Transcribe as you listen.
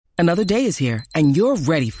Another day is here, and you're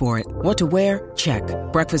ready for it. What to wear? Check.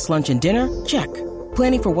 Breakfast, lunch, and dinner? Check.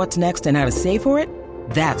 Planning for what's next and how to save for it?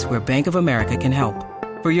 That's where Bank of America can help.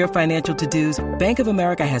 For your financial to-dos, Bank of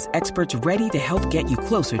America has experts ready to help get you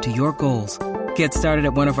closer to your goals. Get started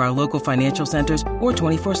at one of our local financial centers or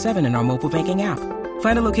 24/7 in our mobile banking app.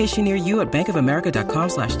 Find a location near you at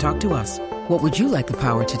bankofamerica.com/talktous. What would you like the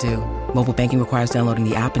power to do? Mobile banking requires downloading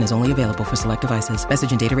the app and is only available for select devices.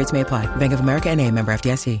 Message and data rates may apply. Bank of America N.A., member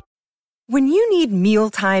FDIC. When you need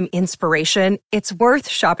mealtime inspiration, it's worth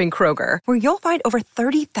shopping Kroger, where you'll find over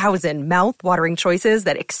 30,000 mouth-watering choices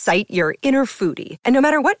that excite your inner foodie. And no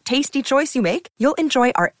matter what tasty choice you make, you'll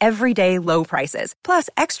enjoy our everyday low prices, plus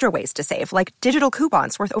extra ways to save, like digital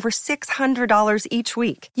coupons worth over $600 each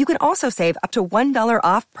week. You can also save up to $1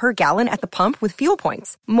 off per gallon at the pump with fuel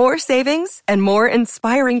points. More savings and more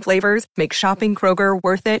inspiring flavors make shopping Kroger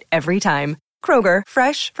worth it every time. Kroger,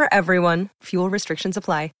 fresh for everyone. Fuel restrictions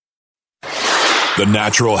apply. The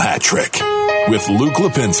Natural Hat Trick with Luke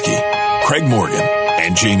Lipinski, Craig Morgan,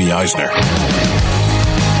 and Jamie Eisner.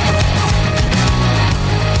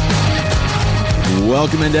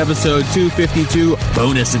 Welcome into episode 252,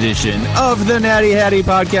 bonus edition of the Natty Hattie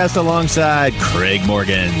podcast alongside Craig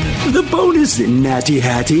Morgan. The bonus Natty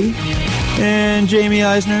Hattie. And Jamie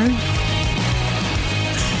Eisner.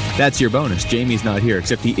 That's your bonus. Jamie's not here,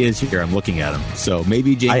 except he is here. I'm looking at him. So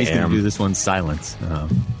maybe Jamie's going to do this one silent.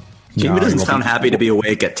 Jamie doesn't sound happy to be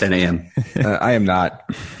awake at 10 a.m. I am not.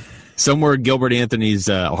 Somewhere Gilbert Anthony's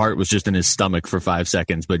heart was just in his stomach for 5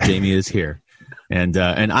 seconds, but Jamie is here. And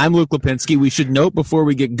I'm Luke Lipinski. We should note before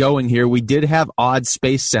we get going here, we did have odd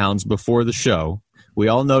space sounds before the show. We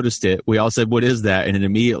all noticed it. We all said, what is that? And it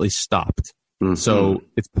immediately stopped. Mm-hmm. So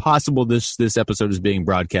it's possible this episode is being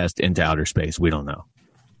broadcast into outer space. We don't know.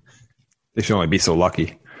 They should only be so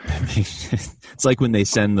lucky. It's like when they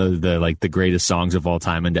send the greatest songs of all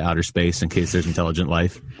time into outer space in case there's intelligent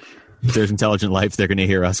life. If there's intelligent life, they're going to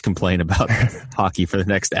hear us complain about hockey for the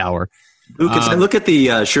next hour. Lucas, I look at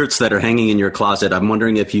the shirts that are hanging in your closet. I'm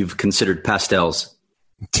wondering if you've considered pastels.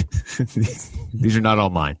 These are not all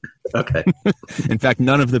mine. Okay. In fact,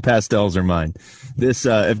 none of the pastels are mine. This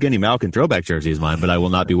Evgeny Malkin throwback jersey is mine, but I will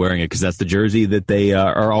not be wearing it because that's the jersey that they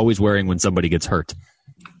are always wearing when somebody gets hurt.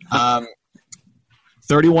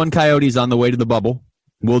 31 Coyotes on the way to the bubble.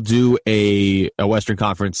 We'll do a Western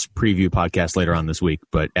Conference preview podcast later on this week,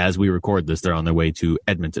 but as we record this, they're on their way to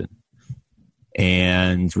Edmonton.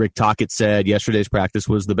 And Rick Tocchet said yesterday's practice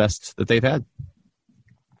was the best that they've had.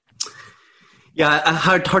 Yeah,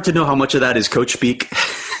 hard to know how much of that is coach speak.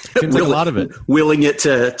 Seems like a lot of it. Willing it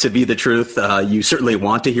to be the truth. You certainly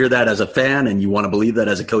want to hear that as a fan, and you want to believe that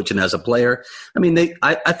as a coach and as a player. I mean,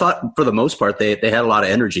 I thought for the most part they had a lot of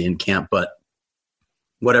energy in camp, but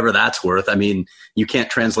whatever that's worth. I mean, you can't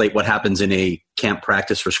translate what happens in a camp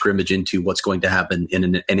practice or scrimmage into what's going to happen in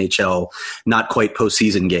an NHL not quite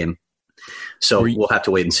postseason game. So we'll have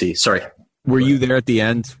to wait and see. Sorry. Were you there at the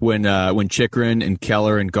end when Chychrun and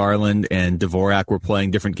Keller and Garland and Dvorak were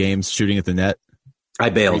playing different games, shooting at the net?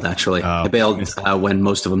 I bailed, actually. I bailed when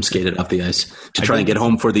most of them skated off the ice to try and get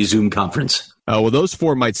home for the Zoom conference. Oh, well, those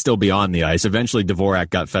four might still be on the ice. Eventually, Dvorak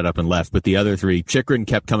got fed up and left, but the other three, Chychrun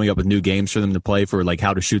kept coming up with new games for them to play for, like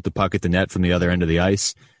how to shoot the puck at the net from the other end of the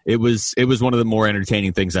ice. It was one of the more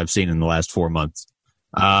entertaining things I've seen in the last 4 months.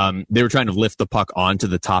 They were trying to lift the puck onto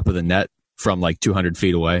the top of the net from like 200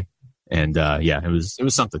 feet away, and it was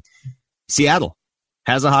something. Seattle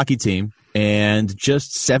has a hockey team, and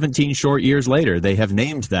just 17 short years later, they have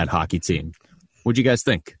named that hockey team. What'd you guys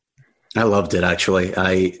think? I loved it, actually.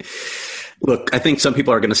 Look, I think some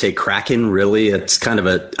people are going to say Kraken, really. It's kind of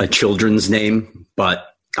a children's name, but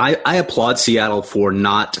I applaud Seattle for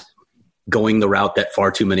not going the route that far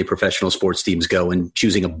too many professional sports teams go and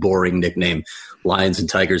choosing a boring nickname, Lions and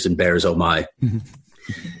Tigers and Bears, oh my.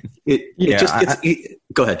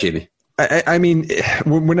 Go ahead, Jamie. I mean,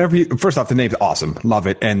 first off, the name's awesome. Love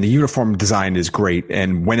it. And the uniform design is great.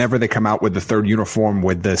 And whenever they come out with the third uniform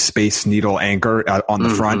with the Space Needle anchor on the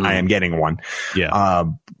front, I am getting one. Yeah.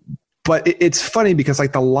 But it's funny because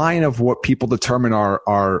like the line of what people determine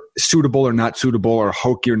are suitable or not suitable or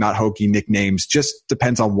hokey or not hokey nicknames just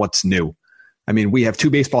depends on what's new. I mean, we have two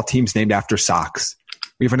baseball teams named after socks.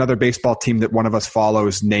 We have another baseball team that one of us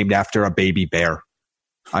follows named after a baby bear.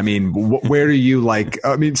 I mean, where do you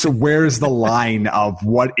so where's the line of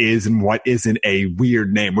what is and what isn't a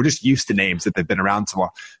weird name? We're just used to names that they've been around so long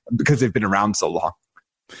because they've been around so long.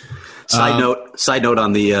 Side note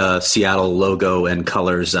on the Seattle logo and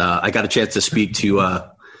colors. I got a chance to speak to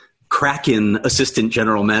Kraken assistant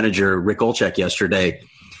general manager Rick Olczyk yesterday,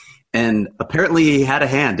 and apparently he had a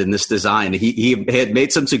hand in this design. He had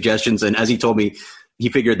made some suggestions, and as he told me, he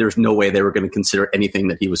figured there's no way they were going to consider anything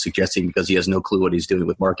that he was suggesting because he has no clue what he's doing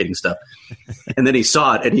with marketing stuff. And then he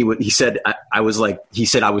saw it, and he said, I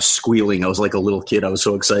was squealing. I was like a little kid. I was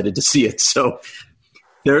so excited to see it. So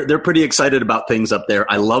they're pretty excited about things up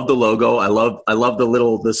there. I love the logo. I love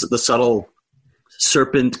the subtle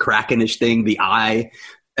serpent Krakenish thing, the eye,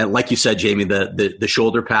 and like you said, Jamie, the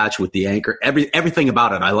shoulder patch with the anchor, everything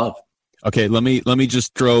about it I love. Okay, let me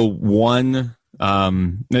just throw one.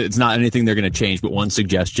 It's not anything they're going to change, but one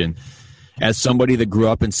suggestion. As somebody that grew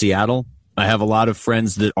up in Seattle, I have a lot of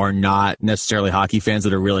friends that are not necessarily hockey fans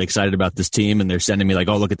that are really excited about this team, and they're sending me like,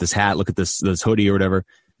 "Oh, look at this hat, look at this hoodie or whatever."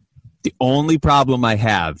 The only problem I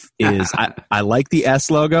have is I like the S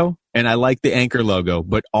logo and I like the anchor logo,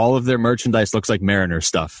 but all of their merchandise looks like Mariner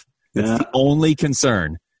stuff. That's the only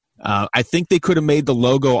concern. I think they could have made the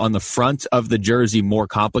logo on the front of the jersey more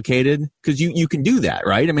complicated because you can do that,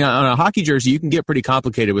 right? I mean, on a hockey jersey, you can get pretty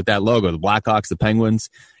complicated with that logo, the Blackhawks, the Penguins,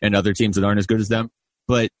 and other teams that aren't as good as them.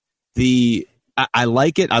 But I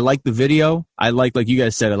like it. I like the video. I like you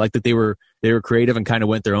guys said, I like that they were creative and kind of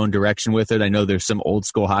went their own direction with it. I know there's some old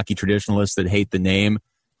school hockey traditionalists that hate the name.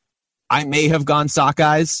 I may have gone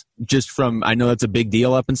Sockeyes just from, I know that's a big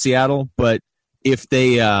deal up in Seattle, but if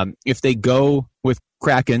they go with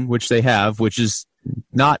Kraken, which they have, which is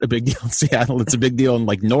not a big deal in Seattle, it's a big deal in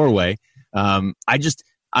like Norway. I'm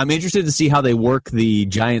interested to see how they work the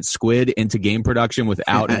giant squid into game production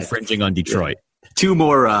without infringing on Detroit. Two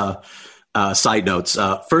more side notes.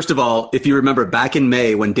 First of all, if you remember back in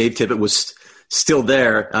May when Dave Tippett was still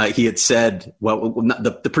there, he had said,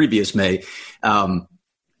 the previous May,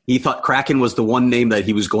 he thought Kraken was the one name that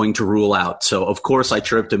he was going to rule out. So, of course, I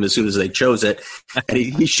chirped him as soon as they chose it. And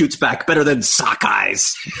he shoots back, better than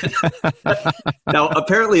Sockeyes. Now,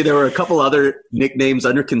 apparently there were a couple other nicknames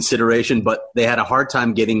under consideration, but they had a hard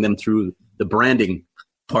time getting them through the branding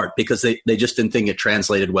part because they just didn't think it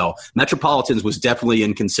translated well. Metropolitans was definitely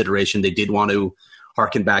in consideration. They did want to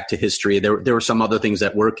harken back to history. There were some other things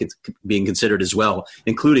that were being considered as well,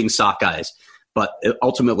 including Sockeyes. But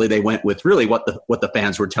ultimately, they went with really what the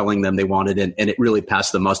fans were telling them they wanted, and it really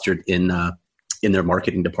passed the mustard in their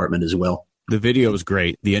marketing department as well. The video was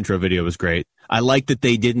great. The intro video was great. I like that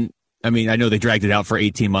they didn't. I mean, I know they dragged it out for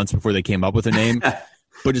 18 months before they came up with a name.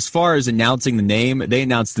 But as far as announcing the name, they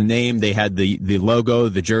announced the name. They had the logo,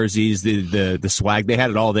 the jerseys, the swag. They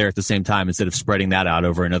had it all there at the same time instead of spreading that out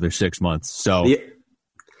over another 6 months. So.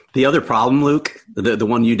 The other problem, Luke, the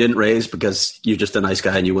one you didn't raise because you're just a nice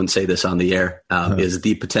guy and you wouldn't say this on the air, is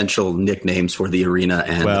the potential nicknames for the arena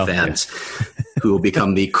and the fans who will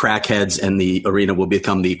become the crackheads and the arena will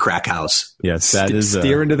become the crack house. Yes, that is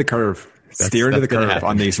steer into the curve. Steer into the curve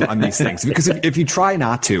on these things because if you try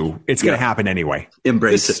not to, it's going to happen anyway.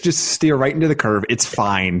 Embrace it. Just steer right into the curve. It's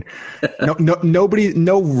fine.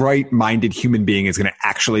 No right-minded human being is going to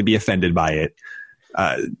actually be offended by it.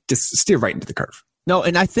 Just steer right into the curve. No,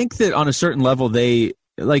 and I think that on a certain level, they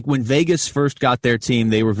like when Vegas first got their team,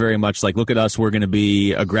 they were very much like, look at us, we're going to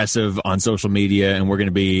be aggressive on social media and we're going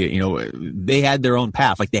to be, they had their own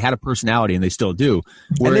path. Like they had a personality and they still do.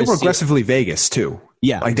 And they were aggressively Vegas too.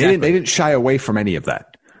 Yeah. Like exactly. They didn't shy away from any of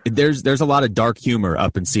that. There's a lot of dark humor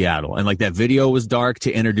up in Seattle, and like that video was dark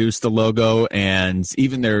to introduce the logo, and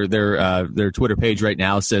even their Twitter page right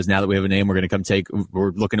now says now that we have a name, we're going to come we're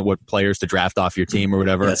looking at what players to draft off your team or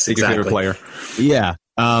whatever. Yes, exactly. Your favorite player. Yeah.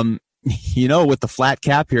 With the flat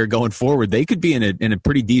cap here going forward, they could be in a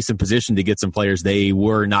pretty decent position to get some players they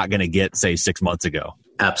were not going to get, say, 6 months ago.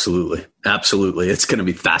 Absolutely. It's going to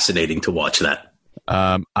be fascinating to watch that.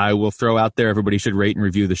 I will throw out there, everybody should rate and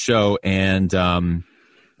review the show, and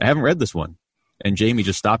I haven't read this one, and Jamie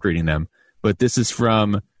just stopped reading them, but this is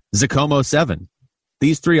from Zacomo7.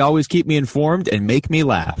 These three always keep me informed and make me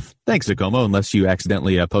laugh. Thanks, Zacomo, unless you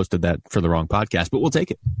accidentally posted that for the wrong podcast, but we'll take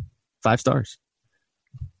it. 5 stars.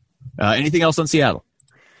 Anything else on Seattle?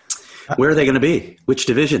 Where are they going to be? Which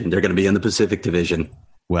division? They're going to be in the Pacific Division.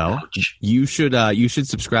 Well, you should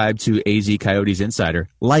subscribe to AZ Coyotes Insider,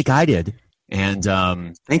 like I did. And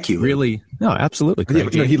thank you. Really, no, absolutely.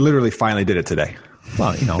 He literally finally did it today.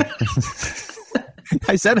 Well,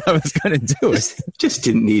 I said I was going to do it. Just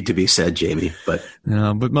didn't need to be said, Jamie. But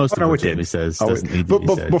most of what Jamie says doesn't need to be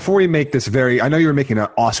said. Before we make this I know you were making an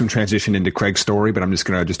awesome transition into Craig's story, but I'm just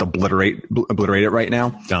going to obliterate it right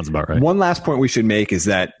now. Sounds about right. One last point we should make is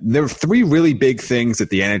that there are 3 really big things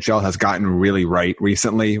that the NHL has gotten really right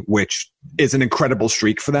recently, which is an incredible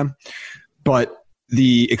streak for them. But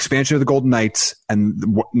the expansion of the Golden Knights and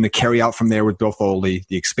the carry out from there with Bill Foley,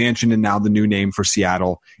 the expansion and now the new name for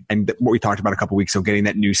Seattle, and what we talked about a couple of weeks ago, getting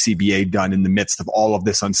that new CBA done in the midst of all of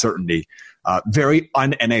this uncertainty. Very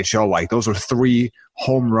un-NHL-like. Those are 3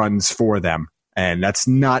 home runs for them. And that's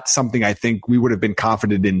not something I think we would have been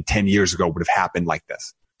confident in 10 years ago would have happened like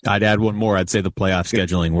this. I'd add one more. I'd say the playoff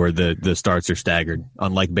scheduling where the starts are staggered,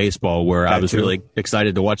 unlike baseball, where I was really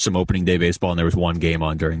excited to watch some opening day baseball and there was one game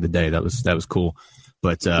on during the day. That was cool.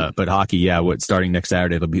 But hockey, starting next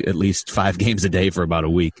Saturday, it'll be at least 5 games a day for about a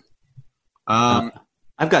week.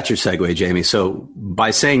 I've got your segue, Jamie. So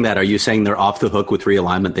by saying that, are you saying they're off the hook with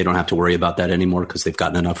realignment? They don't have to worry about that anymore because they've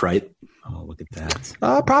gotten enough right? Oh, look at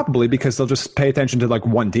that. Probably because they'll just pay attention to like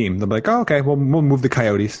one team. They'll be like, oh, okay, we'll move the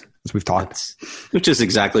Coyotes, as we've talked. Which is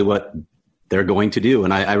exactly what they're going to do.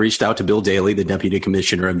 And I reached out to Bill Daly, the deputy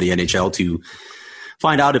commissioner of the NHL, to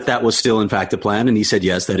find out if that was still, in fact, the plan. And he said,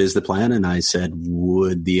 yes, that is the plan. And I said,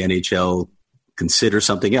 would the NHL consider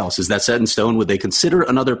something else? Is that set in stone? Would they consider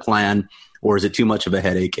another plan, or is it too much of a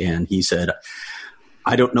headache? And he said,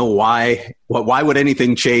 I don't know why. Why would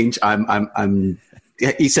anything change?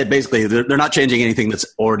 He said basically they're not changing anything that's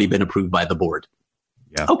already been approved by the board.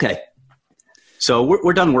 Yeah. Okay. So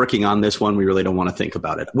we're done working on this one. We really don't want to think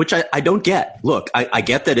about it, which I don't get. Look, I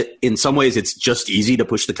get that in some ways it's just easy to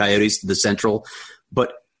push the Coyotes to the Central,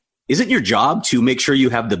 but isn't your job to make sure you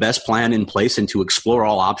have the best plan in place and to explore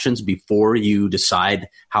all options before you decide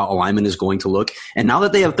how alignment is going to look? And now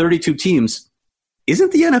that they have 32 teams,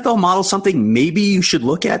 isn't the NFL model something maybe you should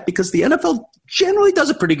look at? Because the NFL generally does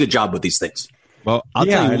a pretty good job with these things. Well, I'll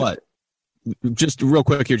tell you what, just real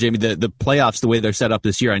quick here, Jamie, the playoffs, the way they're set up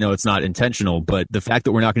this year, I know it's not intentional, but the fact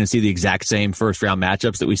that we're not going to see the exact same first round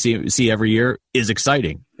matchups that we see every year is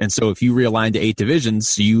exciting. And so if you realign to 8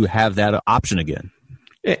 divisions, you have that option again.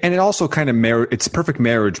 And it also kind of it's perfect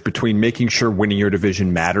marriage between making sure winning your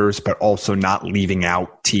division matters, but also not leaving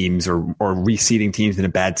out teams or reseeding teams in a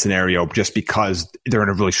bad scenario just because they're in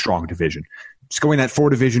a really strong division. Just going that 4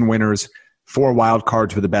 division winners, 4 wild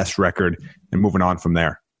cards with the best record, and moving on from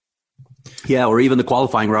there. Yeah, or even the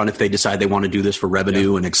qualifying round, if they decide they want to do this for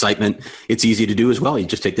revenue and excitement, it's easy to do as well. You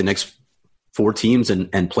just take the next 4 teams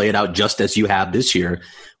and play it out just as you have this year,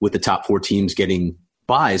 with the top 4 teams getting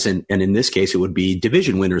buys. And in this case, it would be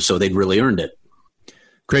division winners, so they'd really earned it.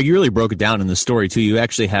 Craig, you really broke it down in the story too. You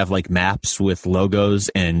actually have like maps with logos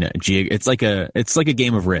and it's like a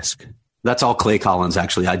game of Risk. That's all Clay Collins,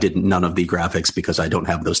 actually. I did none of the graphics because I don't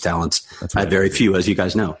have those talents. I have very few, as you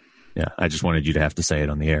guys know. Yeah, I just wanted you to have to say it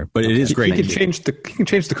on the air. But it is great. You can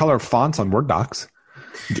change the color of fonts on Word docs.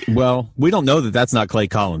 Well, we don't know that that's not Clay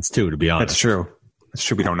Collins, too, to be honest. That's true.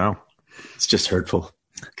 We don't know. It's just hurtful.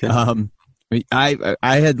 Okay. I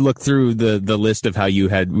had looked through the list of how we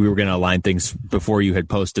were going to align things before you had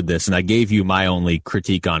posted this, and I gave you my only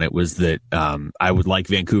critique on it was that I would like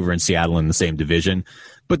Vancouver and Seattle in the same division.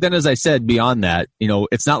 But then, as I said, beyond that,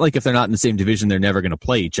 it's not like if they're not in the same division, they're never going to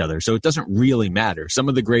play each other. So it doesn't really matter. Some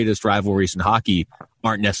of the greatest rivalries in hockey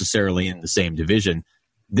aren't necessarily in the same division.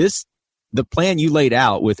 The plan you laid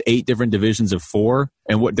out with 8 different divisions of 4,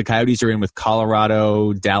 and what the Coyotes are in with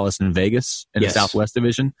Colorado, Dallas, and Vegas in the Southwest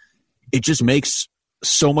Division, it just makes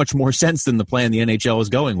so much more sense than the plan the NHL is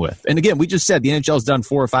going with. And again, we just said the NHL has done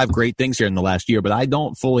 4 or 5 great things here in the last year, but I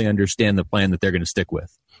don't fully understand the plan that they're going to stick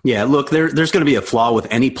with. Yeah, look, there's going to be a flaw with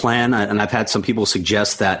any plan, and I've had some people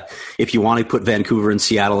suggest that if you want to put Vancouver and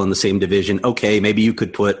Seattle in the same division, okay, maybe you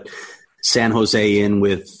could put San Jose in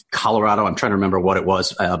with Colorado. I'm trying to remember what it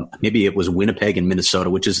was. Maybe it was Winnipeg and Minnesota,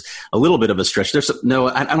 which is a little bit of a stretch. I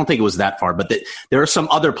don't think it was that far, but there are some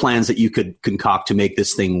other plans that you could concoct to make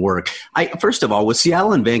this thing work. First of all, with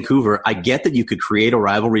Seattle and Vancouver, I get that you could create a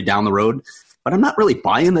rivalry down the road, but I'm not really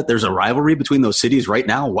buying that there's a rivalry between those cities right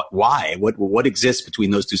now. Why? What exists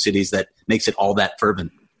between those 2 cities that makes it all that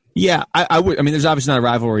fervent? Yeah, I would. I mean, there's obviously not a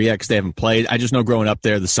rivalry yet because they haven't played. I just know growing up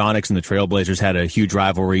there, the Sonics and the Trailblazers had a huge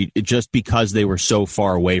rivalry just because they were so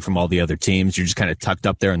far away from all the other teams. You're just kind of tucked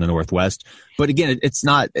up there in the Northwest. But again,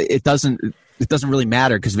 it doesn't really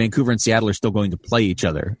matter because Vancouver and Seattle are still going to play each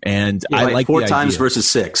other. And I like 4 times versus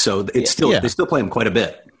 6, so they still play them quite a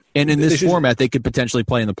bit. And in this format, they could potentially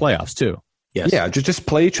play in the playoffs too. Yes. Yeah, just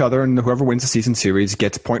play each other, and whoever wins the season series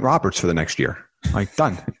gets Point Roberts for the next year. Like,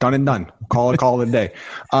 done and done. Call it a day.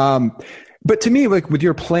 But to me, like with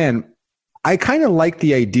your plan, I kind of like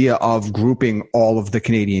the idea of grouping all of the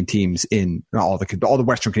Canadian teams in all the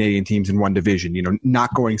Western Canadian teams in one division.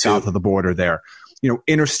 Not going south of the border there.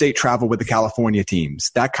 Interstate travel with the California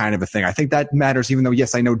teams, that kind of a thing. I think that matters, even though,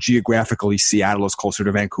 yes, I know geographically Seattle is closer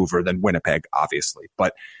to Vancouver than Winnipeg, obviously,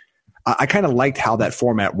 but I kind of liked how that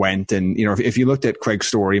format went. And, if you looked at Craig's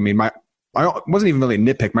story, I mean, I wasn't even really a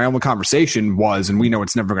nitpick. My only conversation was, and we know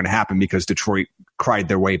it's never going to happen because Detroit cried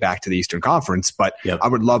their way back to the Eastern Conference, but I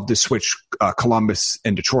would love to switch Columbus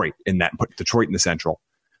and Detroit in that, put Detroit in the Central.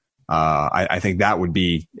 I think that would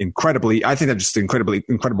be incredible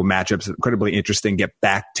matchups, incredibly interesting. Get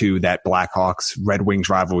back to that Blackhawks Red Wings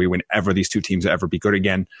rivalry whenever these two teams ever be good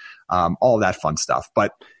again. All that fun stuff.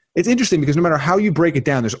 But it's interesting because no matter how you break it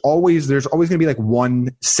down, there's always going to be like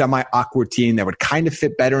one semi-awkward team that would kind of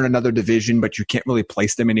fit better in another division, but you can't really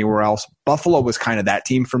place them anywhere else. Buffalo was kind of that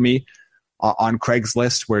team for me on Craig's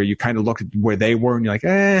list, where you kind of looked at where they were and you're like,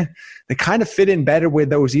 they kind of fit in better with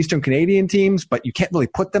those Eastern Canadian teams, but you can't really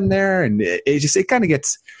put them there. And it kind of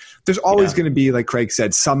gets, there's always going to be, like Craig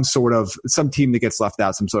said, some team that gets left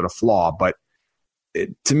out, some sort of flaw. But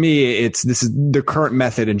to me, this is the current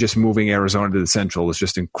method, and just moving Arizona to the Central is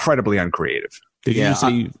just incredibly uncreative. Did you say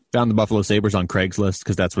you found the Buffalo Sabres on Craig's list?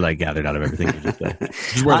 Because that's what I gathered out of everything you just said.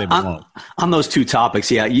 This is where they belong. On those two topics,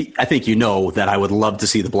 I think that I would love to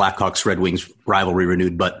see the Blackhawks-Red Wings rivalry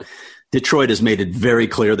renewed, but Detroit has made it very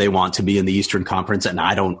clear they want to be in the Eastern Conference, and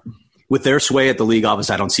with their sway at the league office,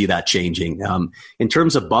 I don't see that changing. In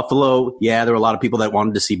terms of Buffalo, there were a lot of people that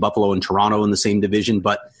wanted to see Buffalo and Toronto in the same division,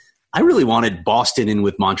 but I really wanted Boston in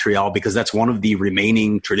with Montreal because that's one of the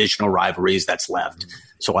remaining traditional rivalries that's left.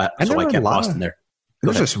 So I kept Boston there.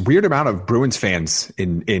 There's this weird amount of Bruins fans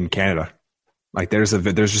in Canada. Like there's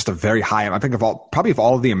just a very high. I think of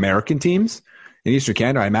all of the American teams in Eastern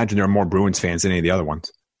Canada, I imagine there are more Bruins fans than any of the other ones.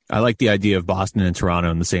 I like the idea of Boston and Toronto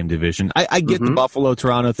in the same division. I get the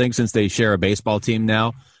Buffalo-Toronto thing since they share a baseball team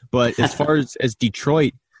now. But as far as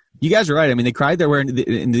Detroit, you guys are right. I mean, they cried their way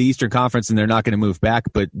in the Eastern Conference, and they're not going to move back.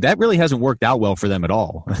 But that really hasn't worked out well for them at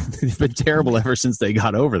all. They've been terrible ever since they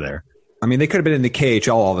got over there. I mean, they could have been in the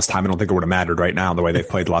KHL all this time. I don't think it would have mattered right now the way they've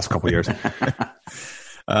played the last couple of years.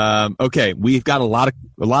 Okay, we've got a lot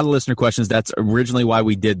of listener questions. That's originally why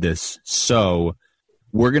we did this. So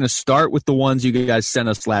we're going to start with the ones you guys sent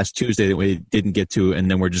us last Tuesday that we didn't get to,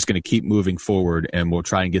 and then we're just going to keep moving forward, and we'll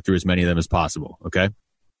try and get through as many of them as possible. Okay?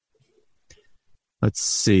 Let's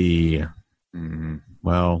see.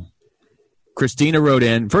 Well, Christina wrote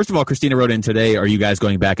in. First of all, Christina wrote in today, are you guys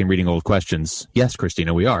going back and reading old questions? Yes,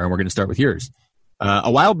 Christina, we are, and we're going to start with yours.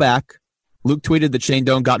 A while back, Luke tweeted that Shane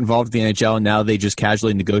Doan got involved with the NHL, and now they just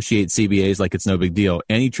casually negotiate CBAs like it's no big deal.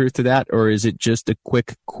 Any truth to that, or is it just a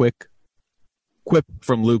quick quip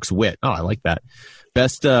from Luke's wit? Oh, I like that.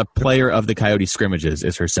 Best player of the Coyote scrimmages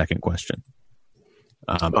is her second question.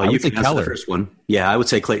 I would say Keller. The first one. Yeah, I would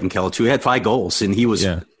say Clayton Keller too. He had 5 goals, and he was.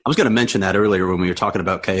 Yeah. I was going to mention that earlier when we were talking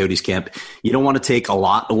about Coyotes camp. You don't want to take a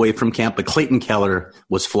lot away from camp, but Clayton Keller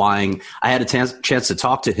was flying. I had a chance to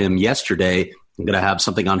talk to him yesterday. I'm going to have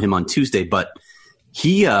something on him on Tuesday, but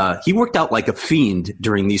he worked out like a fiend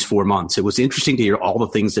during these 4 months. It was interesting to hear all the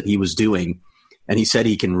things that he was doing. And he said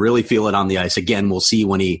he can really feel it on the ice. Again, we'll see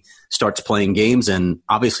when he starts playing games. And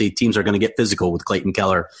obviously teams are going to get physical with Clayton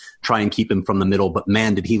Keller, try and keep him from the middle. But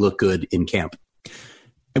man, did he look good in camp.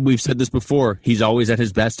 And we've said this before. He's always at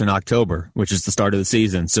his best in October, which is the start of the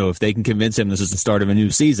season. So if they can convince him this is the start of a new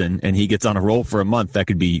season and he gets on a roll for a month, that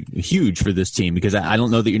could be huge for this team, because I don't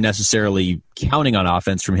know that you're necessarily counting on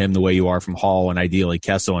offense from him the way you are from Hall and ideally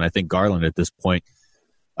Kessel and I think Garland at this point.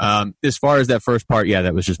 As far as that first part,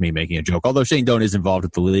 that was just me making a joke. Although Shane Doan is involved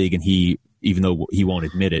with the league, and he, even though he won't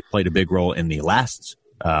admit it, played a big role in the last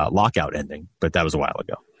lockout ending, but that was a while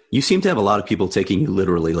ago. You seem to have a lot of people taking you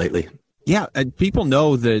literally lately. Yeah, and people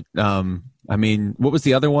know that. What was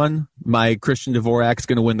the other one? My Christian Dvorak's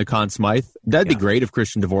going to win the Conn Smythe. That'd be great if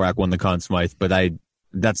Christian Dvorak won the Conn Smythe, but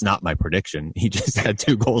that's not my prediction. He just had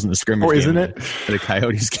 2 goals in the scrimmage game. Isn't it? For the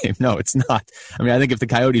Coyotes game. No, it's not. I mean, I think if the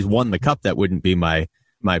Coyotes won the Cup, that wouldn't be my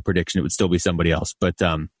prediction. It would still be somebody else. But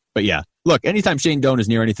yeah, look, anytime Shane Doan is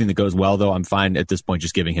near anything that goes well, though, I'm fine at this point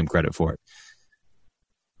just giving him credit for it.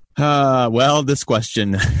 Well, this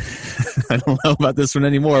question, I don't know about this one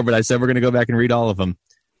anymore, but I said we're going to go back and read all of them.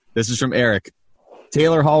 This is from Eric.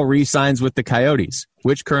 Taylor Hall re-signs with the Coyotes.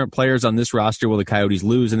 Which current players on this roster will the Coyotes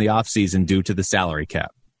lose in the offseason due to the salary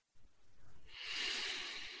cap?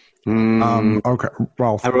 Okay.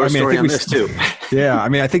 Well, I wrote a story on this too. Yeah. I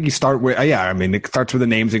mean, I think you start with, it starts with the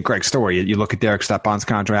names in Craig's story. You look at Derek Stepan's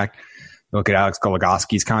contract, you look at Alex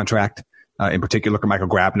Goligoski's contract, in particular, look at Michael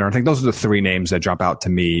Grabner. I think those are the 3 names that jump out to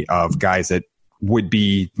me of guys that would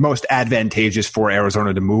be most advantageous for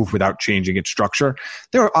Arizona to move without changing its structure.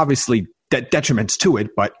 There are obviously detriments to it,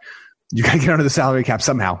 but you got to get under the salary cap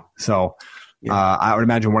somehow. So I would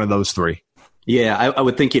imagine one of those 3. Yeah, I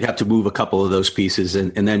would think you'd have to move a couple of those pieces.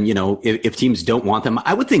 And then, if teams don't want them,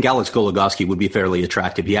 I would think Alex Goligoski would be fairly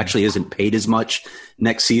attractive. He actually isn't paid as much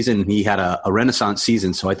next season. He had a renaissance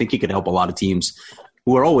season, so I think he could help a lot of teams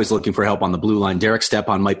who are always looking for help on the blue line. Derek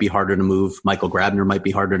Stepan might be harder to move. Michael Grabner might be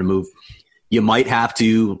harder to move. You might have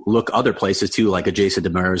to look other places too, like a Jason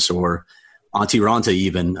Demers or Antti Raanta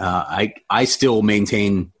even. I still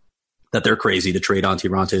maintain that they're crazy to trade Antti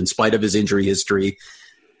Raanta in spite of his injury history.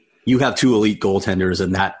 You have 2 elite goaltenders,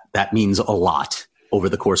 and that means a lot over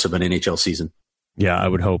the course of an NHL season. Yeah, I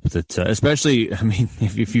would hope that, especially, I mean,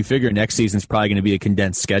 if you figure next season's probably going to be a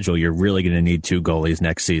condensed schedule, you're really going to need 2 goalies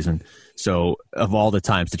next season. So of all the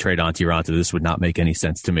times to trade Antti Raanta, this would not make any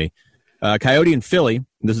sense to me. Coyote and Philly,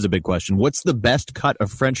 this is a big question. What's the best cut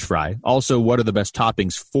of French fry? Also, what are the best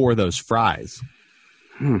toppings for those fries?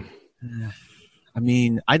 I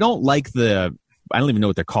mean, I don't even know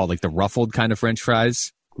what they're called, like the ruffled kind of French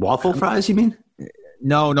fries. Waffle fries, you mean?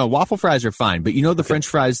 No, waffle fries are fine. But you know the French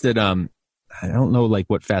fries that, I don't know like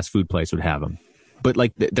what fast food place would have them, but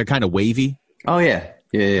like they're kind of wavy. Oh, yeah.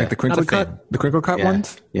 Like the crinkle cut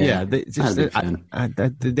ones? Yeah.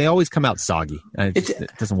 They always come out soggy.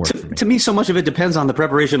 It doesn't work for me. To me, so much of it depends on the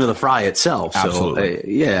preparation of the fry itself.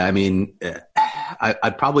 Absolutely. So, I mean,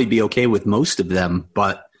 I'd probably be okay with most of them,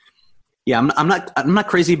 but yeah, I'm not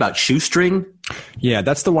crazy about shoestring. Yeah,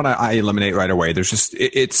 that's the one I eliminate right away. There's just,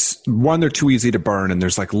 it's one, they're too easy to burn, and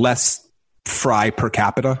there's like less fry per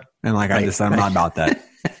capita. And like, I'm not about that.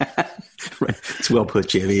 It's well put,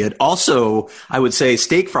 Jamie. And also, I would say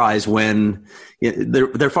steak fries, when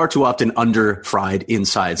they're far too often under fried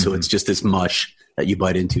inside. So it's just this mush that you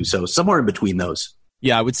bite into. So somewhere in between those.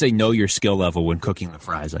 Yeah, I would say know your skill level when cooking the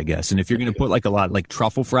fries, I guess. And if you're going to put like a lot, like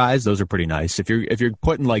truffle fries, those are pretty nice. If you're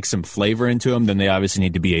putting like some flavor into them, then they obviously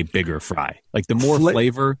need to be a bigger fry. Like the more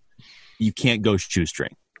flavor, you can't go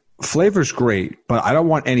shoestring. Flavor's great, but I don't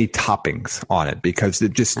want any toppings on it because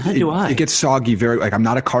it just it gets soggy very. Like I'm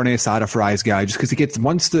not a carne asada fries guy, just because it gets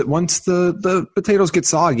once the potatoes get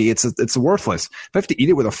soggy, it's worthless. If I have to eat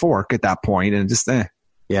it with a fork at that point, and just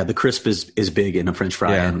Yeah, the crisp is big in a French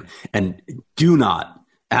fry, and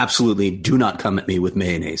absolutely do not come at me with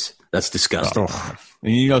mayonnaise. That's disgusting.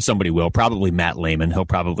 And you know somebody will, probably Matt Lehman. He's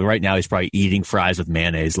probably eating fries with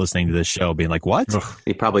mayonnaise, listening to this show, being like, what?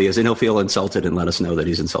 He probably is, and he'll feel insulted and let us know that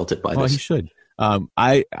he's insulted by this. Well, he should.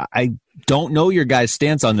 I don't know your guys'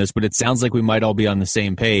 stance on this, but it sounds like we might all be on the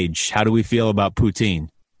same page. How do we feel about poutine?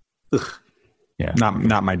 Yeah,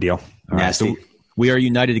 not my deal. Nasty. Right, so we are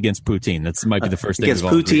united against poutine. That might be the first thing. Against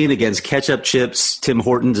poutine, against ketchup chips, Tim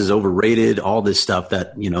Hortons is overrated. All this stuff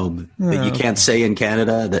that that you can't say in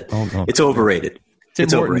Canada. It's overrated.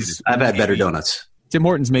 It's overrated. I've had better donuts. Tim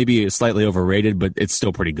Hortons may be slightly overrated, but it's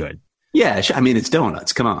still pretty good. Yeah, I mean it's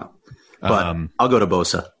donuts. Come on, but I'll go to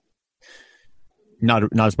Bosa. Not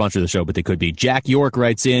a sponsor of the show, but they could be. Jack York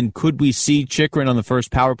writes in, could we see Chychrun on the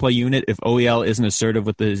first power play unit? If OEL isn't assertive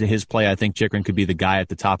with his play, I think Chychrun could be the guy at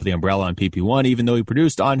the top of the umbrella on PP1, even though he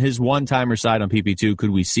produced on his one-timer side on PP2.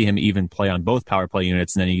 Could we see him even play on both power play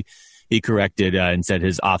units? And then he corrected and said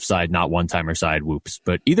his offside, not one-timer side. Whoops.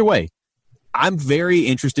 But either way, I'm very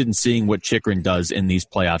interested in seeing what Chychrun does in these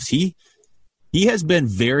playoffs. He has been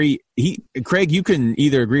Craig, you can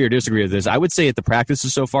either agree or disagree with this. I would say at the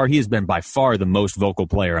practices so far, he has been by far the most vocal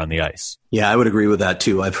player on the ice. Yeah, I would agree with that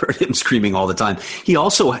too. I've heard him screaming all the time. He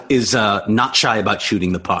also is not shy about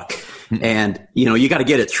shooting the puck. And, you got to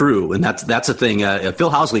get it through. And that's the thing. Phil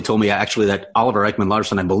Housley told me actually that Oliver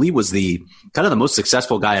Ekman-Larsson, I believe, was the kind of the most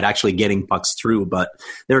successful guy at actually getting pucks through. But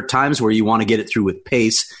there are times where you want to get it through with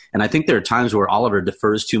pace. And I think there are times where Oliver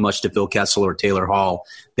defers too much to Phil Kessel or Taylor Hall.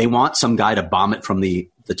 They want some guy to bomb it from the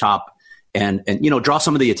top and draw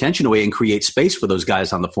some of the attention away and create space for those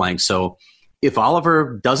guys on the flank. So if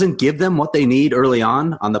Oliver doesn't give them what they need early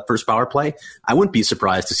on the first power play, I wouldn't be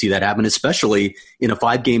surprised to see that happen, especially in a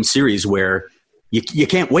 5-game series where you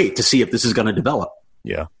can't wait to see if this is going to develop.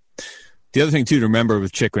 Yeah. The other thing, too, to remember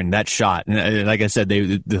with Chychrun, that shot, and like I said,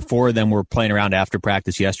 the 4 of them were playing around after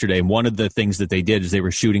practice yesterday, and one of the things that they did is they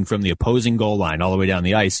were shooting from the opposing goal line all the way down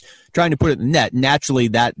the ice, trying to put it in the net. Naturally,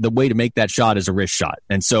 the way to make that shot is a wrist shot.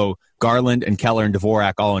 And so Garland and Keller and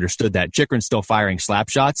Dvorak all understood that. Chychrun's still firing slap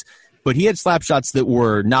shots, but he had slap shots that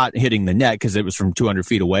were not hitting the net because it was from 200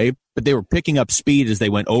 feet away, but they were picking up speed as they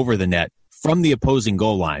went over the net from the opposing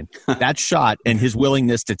goal line. That shot and his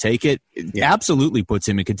willingness to take it absolutely puts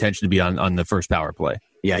him in contention to be on the first power play.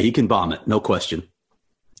 Yeah, he can bomb it, no question.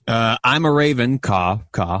 I'm a Raven,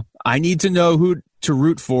 I need to know who to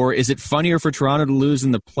root for. Is it funnier for Toronto to lose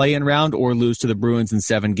in the play-in round or lose to the Bruins in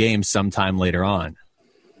 7 games sometime later on?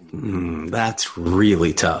 That's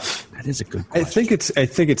really tough. That is a good question. I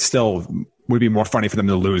think it's still would be more funny for them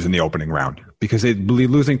to lose in the opening round because they'd be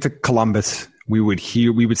losing to Columbus. We would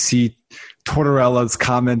see Tortorella's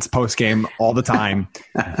comments post game all the time.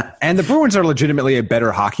 And the Bruins are legitimately a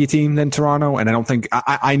better hockey team than Toronto. And I don't think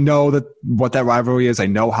I know what that rivalry is. I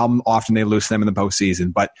know how often they lose them in the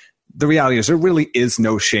postseason, but the reality is there really is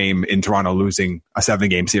no shame in Toronto losing a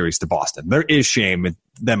 7-game series to Boston. There is shame in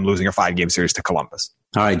them losing a 5-game series to Columbus.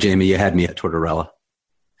 All right, Jamie, you had me at Tortorella.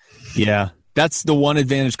 Yeah, that's the one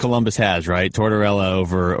advantage Columbus has, right? Tortorella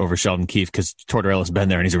over Sheldon Keefe, because Tortorella's been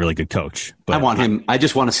there and he's a really good coach. But I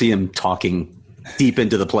just want to see him talking deep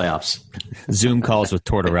into the playoffs. Zoom calls with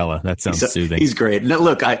Tortorella. That sounds soothing. He's great. Now,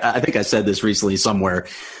 look, I think I said this recently somewhere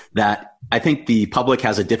that I think the public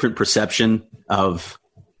has a different perception of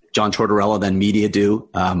John Tortorella than media do.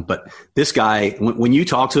 But this guy, when you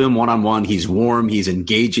talk to him one-on-one, he's warm, he's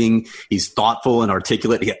engaging, he's thoughtful and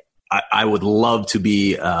articulate. I would love to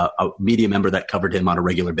be a media member that covered him on a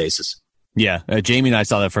regular basis. Yeah, Jamie and I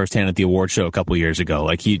saw that firsthand at the award show a couple years ago.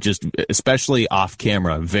 Like, he just, especially off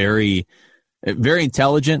camera, very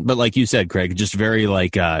intelligent, but like you said, Craig, just very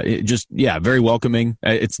very welcoming.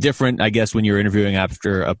 It's different, I guess, when you're interviewing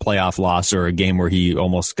after a playoff loss or a game where he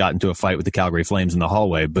almost got into a fight with the Calgary Flames in the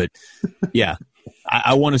hallway. But yeah,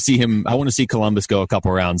 I want to see him. I want to see Columbus go a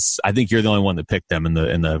couple rounds. I think you're the only one that picked them in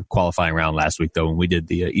the qualifying round last week, though, when we did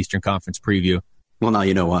the Eastern Conference preview. Well, now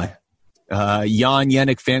you know why. Jan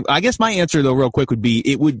Jenik fan. I guess my answer, though, real quick, would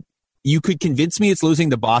be you could convince me it's losing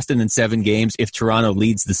to Boston in 7 games if Toronto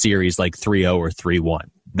leads the series like 3-0 or 3-1.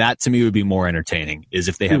 That, to me, would be more entertaining, is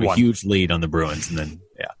if they have a huge lead on the Bruins. And then,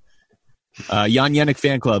 Jan Jenik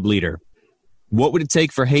fan club leader. What would it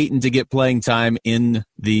take for Hayton to get playing time in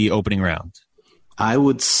the opening round? I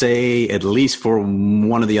would say at least for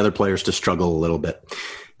one of the other players to struggle a little bit.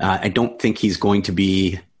 I don't think he's going to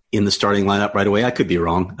be in the starting lineup right away. I could be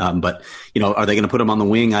wrong. But are they going to put him on the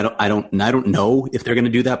wing? I don't know if they're going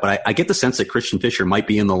to do that, but I get the sense that Christian Fischer might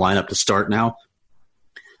be in the lineup to start now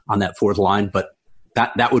on that 4th line, but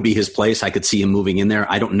that would be his place. I could see him moving in there.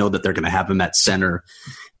 I don't know that they're going to have him at center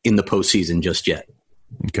in the postseason just yet.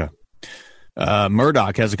 Okay.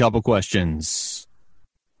 Murdoch has a couple questions.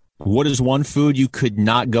 What is one food you could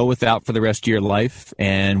not go without for the rest of your life?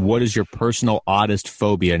 And what is your personal oddest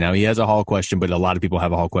phobia? Now, he has a Hall question, but a lot of people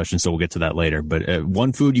have a Hall question, so we'll get to that later. But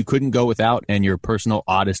one food you couldn't go without and your personal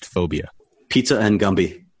oddest phobia. Pizza and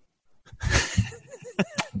Gumby.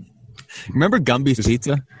 Remember Gumby's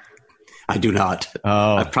Pizza? I do not.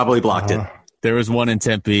 Oh, I've probably blocked it. There was one in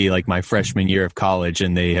Tempe, like my freshman year of college,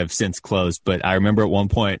 and they have since closed. But I remember at one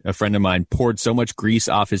point, a friend of mine poured so much grease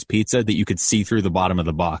off his pizza that you could see through the bottom of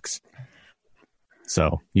the box.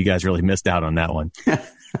 So you guys really missed out on that one.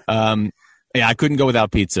 I couldn't go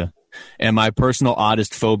without pizza. And my personal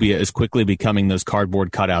oddest phobia is quickly becoming those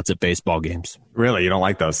cardboard cutouts at baseball games. Really? You don't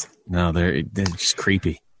like those? No, they're just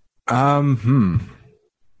creepy. I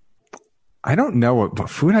don't know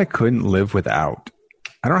what food I couldn't live without.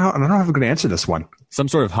 I don't know how I'm going to answer this one. Some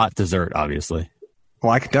sort of hot dessert, obviously.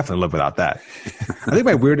 Well, I could definitely live without that. I think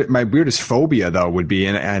my weirdest phobia, though, would be,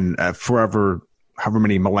 and however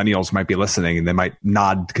many millennials might be listening, and they might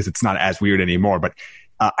nod because it's not as weird anymore, but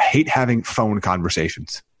I hate having phone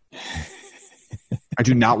conversations. I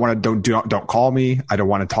do not want to, don't call me. I don't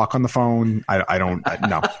want to talk on the phone. I don't,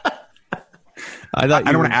 no. I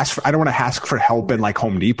don't want to ask for help in like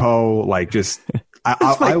Home Depot. Like just,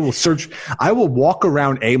 I will search. I will walk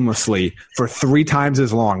around aimlessly for 3 times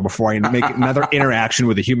as long before I make another interaction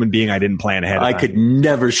with a human being I didn't plan ahead of time. I could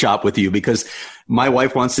never shop with you because my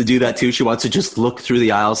wife wants to do that too. She wants to just look through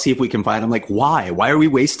the aisle, see if we can find. I'm like, why? Why are we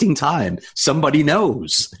wasting time? Somebody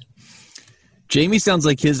knows. Jamie sounds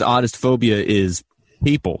like his oddest phobia is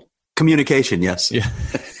people. Communication, yes. Yeah.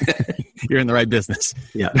 You're in the right business.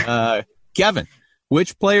 Yeah. Kevin.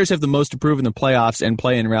 Which players have the most to prove in the playoffs and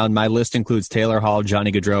play-in round? My list includes Taylor Hall, Johnny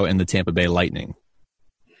Gaudreau, and the Tampa Bay Lightning.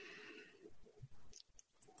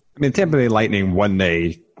 I mean, Tampa Bay Lightning,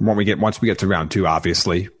 once we get to round 2,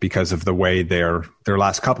 obviously, because of the way their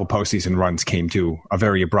last couple postseason runs came to a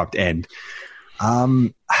very abrupt end.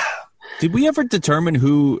 Did we ever determine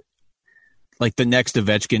who, like, the next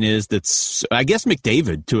Ovechkin is? That's, I guess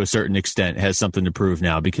McDavid, to a certain extent, has something to prove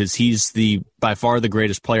now because he's by far the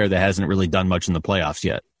greatest player that hasn't really done much in the playoffs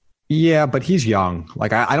yet. Yeah, but he's young.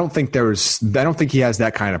 Like, I don't think he has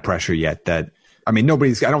that kind of pressure yet. I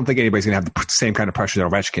don't think anybody's going to have the same kind of pressure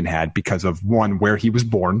that Ovechkin had because of, one, where he was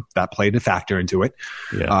born. That played a factor into it.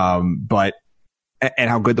 Yeah.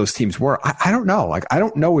 And how good those teams were. I don't know. Like, I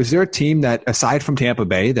don't know. Is there a team that, aside from Tampa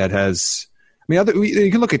Bay, that has, I mean,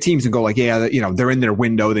 you can look at teams and go like, yeah, they're in their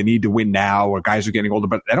window. They need to win now, or guys are getting older.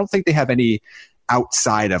 But I don't think they have any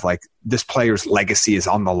outside of like this player's legacy is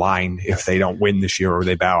on the line if they don't win this year or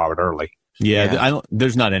they bow out early. Yeah.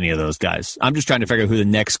 There's not any of those guys. I'm just trying to figure out who the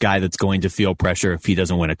next guy that's going to feel pressure if he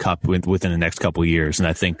doesn't win a cup within the next couple of years. And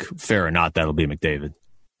I think, fair or not, that'll be McDavid.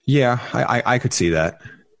 Yeah, I could see that.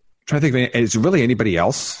 I'm trying to think, is there really anybody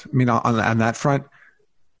else? I mean, on that front?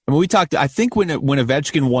 I mean, we talked. I think when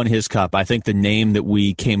Ovechkin won his cup, I think the name that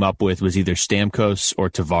we came up with was either Stamkos or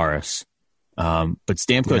Tavares. But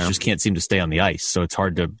Stamkos just can't seem to stay on the ice, so it's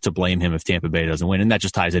hard to blame him if Tampa Bay doesn't win, and that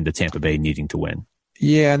just ties into Tampa Bay needing to win.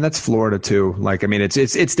 Yeah, and that's Florida too. Like, I mean, it's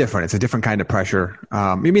different. It's a different kind of pressure.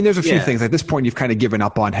 I mean, there's a few things. At this point, you've kind of given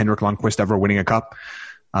up on Henrik Lundqvist ever winning a cup.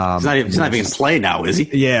 He's not even going to play now, is he?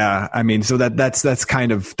 Yeah, I mean, so that's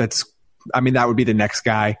kind of I mean, that would be the next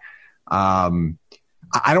guy.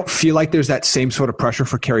 I don't feel like there's that same sort of pressure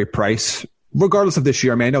for Carey Price, regardless of this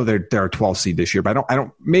year. I mean, I know they're a 12 seed this year, but I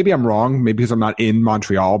don't. Maybe I'm wrong. Maybe because I'm not in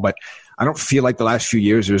Montreal, but I don't feel like the last few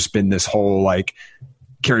years there's been this whole like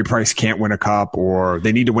Carey Price can't win a cup, or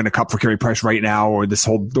they need to win a cup for Carey Price right now, or this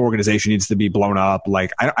whole organization needs to be blown up.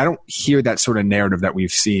 Like, I don't hear that sort of narrative that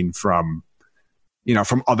we've seen from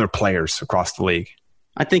other players across the league.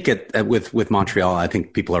 I think with Montreal, I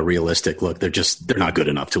think people are realistic. Look, they're not good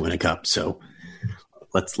enough to win a cup, so.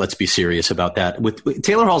 Let's be serious about that. With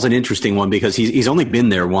Taylor Hall's an interesting one because he's only been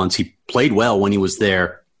there once. He played well when he was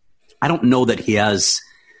there. I don't know that he has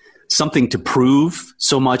something to prove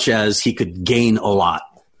so much as he could gain a lot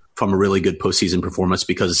from a really good postseason performance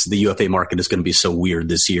because the UFA market is going to be so weird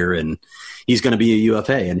this year, and he's going to be a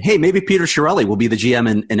UFA. And hey, maybe Peter Chiarelli will be the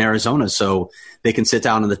GM in Arizona, so they can sit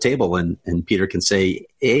down on the table and Peter can say,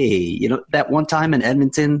 "Hey, that one time in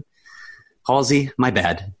Edmonton, Halsey, my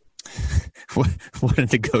bad." What a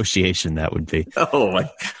negotiation that would be. Oh,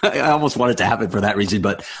 I almost want it to happen for that reason,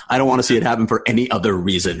 but I don't want to see it happen for any other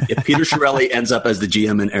reason. If Peter Chiarelli ends up as the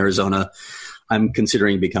GM in Arizona, I'm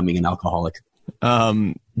considering becoming an alcoholic.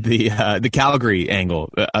 The Calgary angle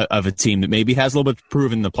of a team that maybe has a little bit to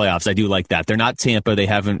prove in the playoffs. I do like that. They're not Tampa. They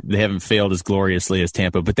haven't failed as gloriously as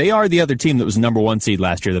Tampa, but they are the other team that was number 1 seed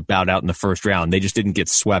last year that bowed out in the first round. They just didn't get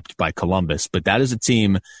swept by Columbus, but that is a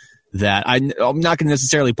team that I'm not going to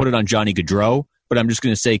necessarily put it on Johnny Gaudreau, but I'm just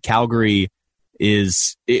going to say Calgary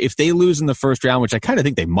is, if they lose in the first round, which I kind of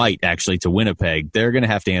think they might actually to Winnipeg, they're going to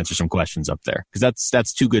have to answer some questions up there because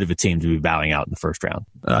that's too good of a team to be bowing out in the first round.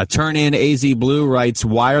 Turn in AZ Blue writes,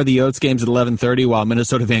 why are the Oats games at 11:30 while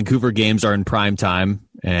Minnesota Vancouver games are in prime time?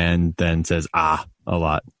 And then says, a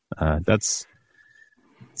lot.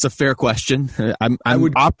 It's a fair question. I'm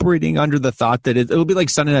operating under the thought that it'll be like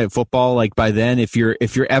Sunday Night Football. Like by then, if you're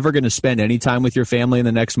ever going to spend any time with your family in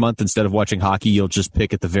the next month instead of watching hockey, you'll just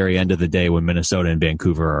pick at the very end of the day when Minnesota and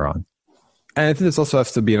Vancouver are on. And I think this also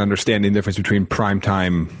has to be an understanding difference between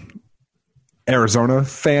primetime Arizona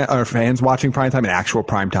fans watching primetime and actual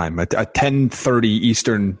primetime. A 10:30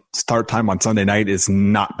 Eastern start time on Sunday night is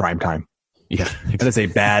not primetime. Yeah, exactly. That is a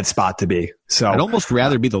bad spot to be. So I'd almost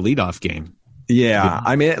rather be the leadoff game. Yeah,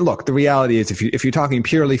 I mean, look, the reality is if you're talking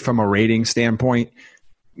purely from a rating standpoint,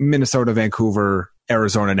 Minnesota, Vancouver,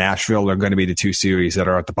 Arizona, Nashville are going to be the 2 series that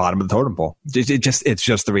are at the bottom of the totem pole. It's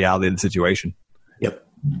just the reality of the situation. Yep.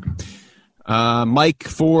 Mike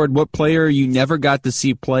Ford, what player you never got to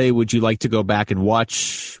see play would you like to go back and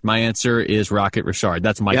watch? My answer is Rocket Richard.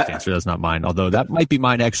 That's Mike's answer. That's not mine, although that might be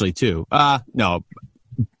mine actually too. No,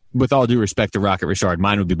 with all due respect to Rocket Richard,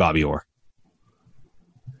 mine would be Bobby Orr.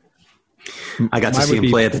 I got to see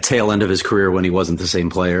him play at the tail end of his career when he wasn't the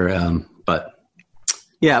same player. But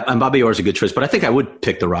yeah, and Bobby Orr's a good choice. But I think I would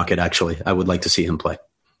pick the Rocket, actually. I would like to see him play.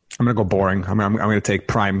 I'm going to go boring. I'm going to take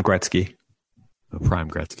Prime Gretzky.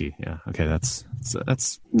 Prime Gretzky, yeah. Okay, that's.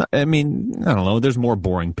 I mean, I don't know. There's more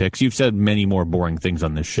boring picks. You've said many more boring things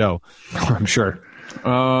on this show. I'm sure.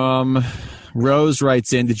 Rose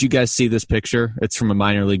writes in, did you guys see this picture? It's from a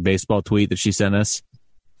minor league baseball tweet that she sent us.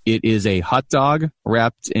 It is a hot dog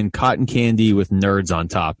wrapped in cotton candy with nerds on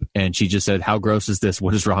top. And she just said, how gross is this?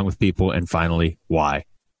 What is wrong with people? And finally, why?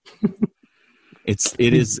 It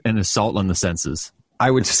is an assault on the senses. I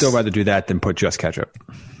would still rather do that than put just ketchup.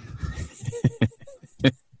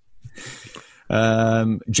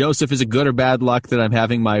 Joseph, is it good or bad luck that I'm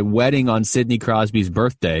having my wedding on Sidney Crosby's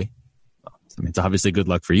birthday? I mean, it's obviously good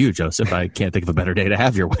luck for you, Joseph. I can't think of a better day to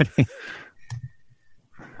have your wedding.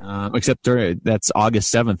 Except that's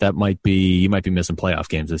August 7th. You might be missing playoff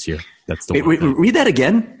games this year. That's the read that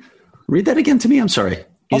again. Read that again to me. I'm sorry.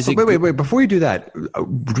 Also, wait. Before you do that,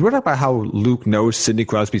 do you know about how Luke knows Sidney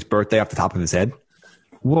Crosby's birthday off the top of his head?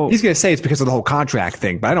 Well, he's going to say it's because of the whole contract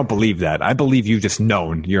thing, but I don't believe that. I believe you've just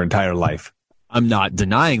known your entire life. I'm not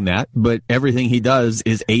denying that, but everything he does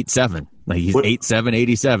is 8-7. Like he's 8-7,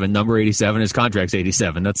 87. Number 87. His contract's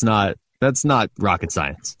 87. That's not rocket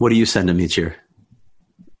science. What do you send him each year?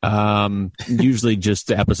 Usually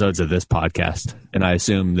just episodes of this podcast, and I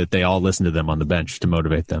assume that they all listen to them on the bench to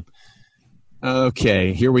motivate them.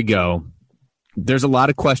 Okay, here we go. There's a lot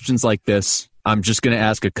of questions like this. I'm just going to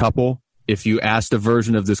ask a couple, if you asked a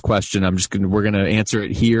version of this question, we're going to answer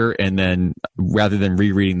it here. And then rather than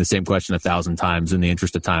rereading the same question 1,000 times, in the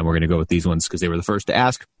interest of time, we're going to go with these ones because they were the first to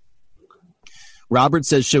ask. Robert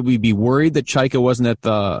says, should we be worried that Chaika wasn't at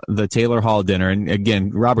the Taylor Hall dinner? And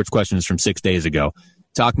again, Robert's question is from 6 days ago.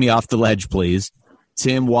 Talk me off the ledge, please.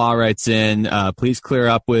 Tim Waugh writes in, please clear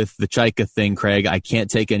up with the Chaika thing, Craig. I can't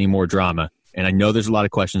take any more drama. And I know there's a lot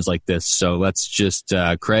of questions like this, so let's just,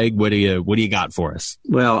 Craig, what do you got for us?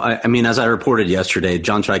 Well, I mean, as I reported yesterday,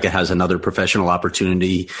 John Chaika has another professional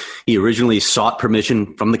opportunity. He originally sought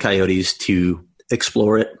permission from the Coyotes to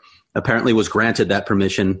explore it, apparently was granted that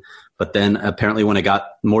permission, but then apparently when it got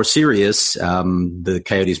more serious, the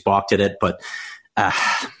Coyotes balked at it. But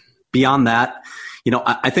beyond that,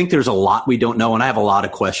 I think there's a lot we don't know, and I have a lot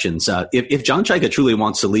of questions. If John Chaika truly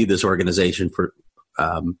wants to leave this organization for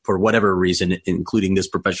whatever reason, including this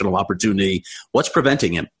professional opportunity, what's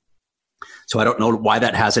preventing him? So I don't know why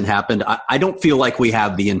that hasn't happened. I don't feel like we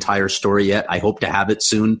have the entire story yet. I hope to have it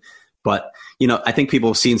soon. But, I think people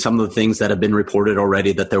have seen some of the things that have been reported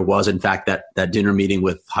already, that there was, in fact, that dinner meeting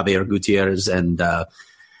with Javier Gutierrez and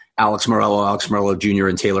Alex Morello Jr.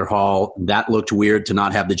 and Taylor Hall. That looked weird to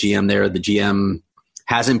not have the GM there. The GM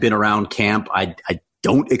hasn't been around camp. I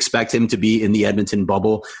don't expect him to be in the Edmonton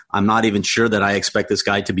bubble. I'm not even sure that I expect this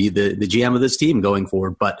guy to be the GM of this team going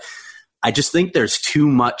forward. But I just think there's too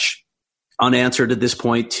much unanswered at this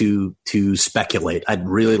point to speculate. I'd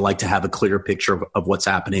really like to have a clear picture of what's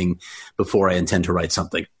happening before I intend to write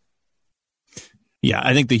something. Yeah,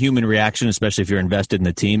 I think the human reaction, especially if you're invested in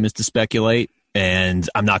the team, is to speculate. And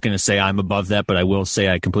I'm not going to say I'm above that, but I will say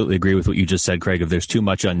I completely agree with what you just said, Craig, if there's too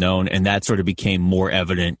much unknown. And that sort of became more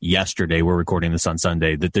evident yesterday. We're recording this on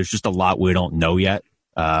Sunday, that there's just a lot we don't know yet.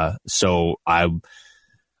 So I'm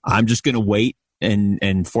just going to wait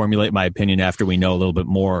and formulate my opinion after we know a little bit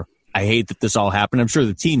more. I hate that this all happened. I'm sure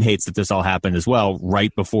the team hates that this all happened as well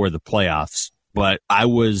right before the playoffs. But I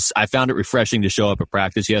found it refreshing to show up at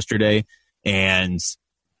practice yesterday. And,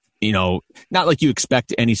 not like you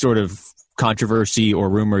expect any sort of controversy or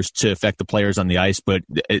rumors to affect the players on the ice, but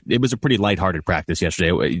it was a pretty lighthearted practice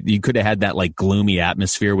yesterday. You could have had that gloomy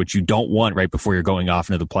atmosphere, which you don't want right before you're going off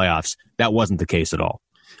into the playoffs. That wasn't the case at all.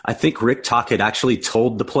 I think Rick Tocchet actually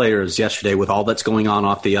told the players yesterday, with all that's going on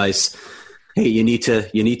off the ice, hey, you need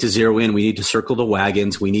to zero in. We need to circle the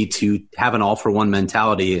wagons. We need to have an all-for-one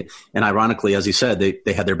mentality. And ironically, as he said,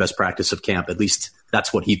 they had their best practice of camp. At least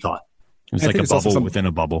that's what he thought. It was like a bubble within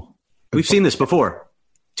a bubble. We've seen this before.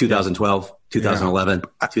 2012, 2011,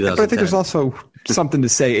 2010. But I think there's also something to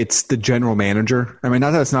say. It's the general manager. I mean,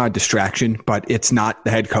 not that it's not a distraction, but it's not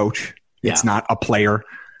the head coach. Yeah. It's not a player.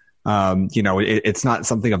 It's not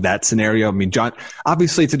something of that scenario. I mean, John,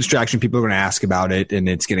 obviously it's a distraction. People are going to ask about it and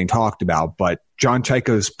it's getting talked about, but John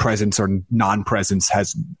Chaika's presence or non-presence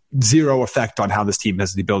has zero effect on how this team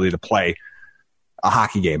has the ability to play a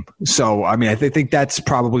hockey game. So, I mean, I think that's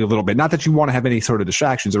probably a little bit, not that you want to have any sort of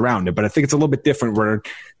distractions around it, but I think it's a little bit different where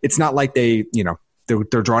it's not like they're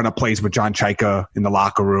drawing up plays with John Chaika in the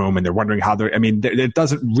locker room and they're wondering how it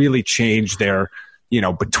doesn't really change their,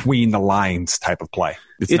 between the lines type of play.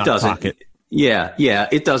 It doesn't. Pocket. Yeah,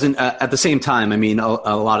 it doesn't. At the same time, I mean, a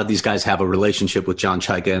lot of these guys have a relationship with John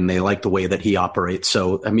Chaika and they like the way that he operates.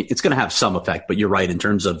 So, I mean, it's going to have some effect, but you're right. In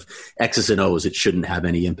terms of X's and O's, it shouldn't have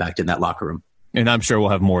any impact in that locker room. And I'm sure we'll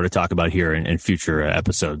have more to talk about here in future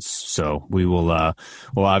episodes. So we will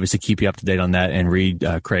we'll obviously keep you up to date on that and read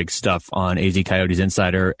Craig's stuff on AZ Coyotes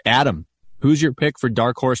Insider. Adam, who's your pick for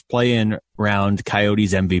Dark Horse play-in round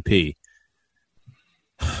Coyotes MVP?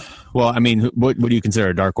 Well, I mean, what do you consider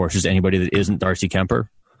a dark horse? Is anybody that isn't Darcy Kemper?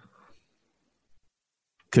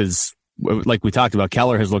 Because, like we talked about,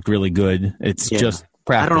 Keller has looked really good. It's just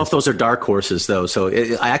practice. I don't know if those are dark horses, though. So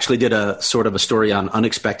I actually did a sort of a story on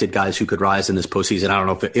unexpected guys who could rise in this postseason. I don't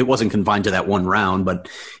know if it wasn't confined to that one round, but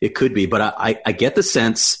it could be. But I get the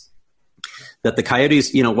sense that the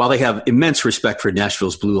Coyotes, while they have immense respect for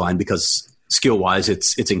Nashville's blue line because skill-wise,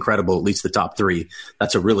 it's incredible, at least the top three.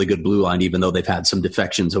 That's a really good blue line, even though they've had some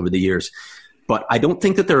defections over the years. But I don't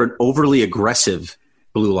think that they're an overly aggressive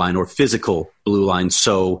blue line or physical blue line.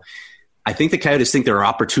 So I think the Coyotes think there are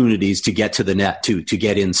opportunities to get to the net, to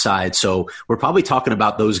get inside. So we're probably talking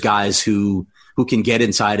about those guys who can get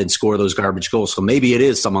inside and score those garbage goals. So maybe it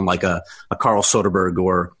is someone like a Carl Soderberg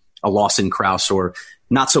or a Lawson Krause, or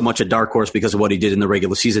not so much a dark horse because of what he did in the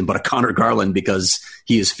regular season, but a Connor Garland because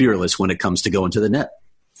he is fearless when it comes to going to the net.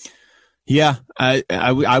 Yeah,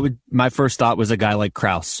 I would. My first thought was a guy like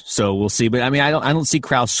Krause. So we'll see. But I mean, I don't see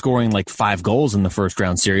Krause scoring like 5 goals in the first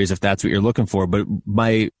round series if that's what you're looking for. But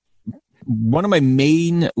one of my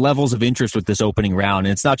main levels of interest with this opening round,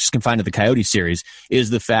 and it's not just confined to the Coyotes series, is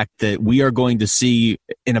the fact that we are going to see,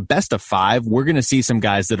 in a best of 5, we're going to see some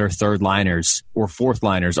guys that are third liners or fourth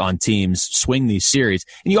liners on teams swing these series.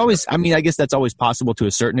 And you always, I mean, I guess that's always possible to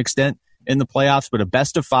a certain extent in the playoffs, but a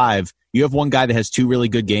best of 5, you have one guy that has 2 really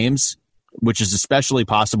good games, which is especially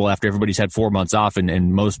possible after everybody's had 4 months off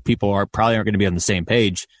and most people probably aren't going to be on the same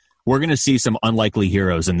page. We're going to see some unlikely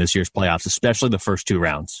heroes in this year's playoffs, especially the first 2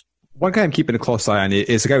 rounds. One guy I'm keeping a close eye on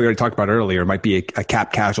is a guy we already talked about earlier, might be a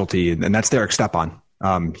cap casualty, and that's Derek Stepan.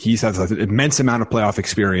 He has an immense amount of playoff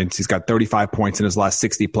experience. He's got 35 points in his last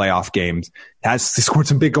 60 playoff games. He scored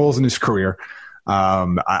some big goals in his career.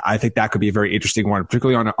 I think that could be a very interesting one,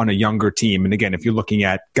 particularly on a younger team. And again, if you're looking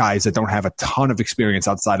at guys that don't have a ton of experience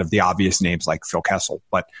outside of the obvious names like Phil Kessel.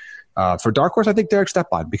 But for Dark Horse, I think Derek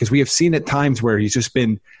Stepan, because we have seen at times where he's just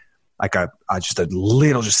been like just a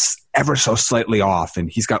little, just ever so slightly off, and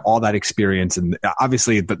he's got all that experience. And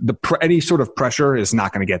obviously, any sort of pressure is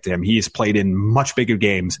not going to get to him. He's played in much bigger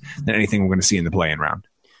games than anything we're going to see in the play-in round.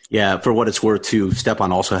 Yeah, for what it's worth, too,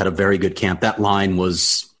 Stepan also had a very good camp. That line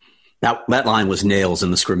was nails in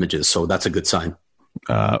the scrimmages, so that's a good sign.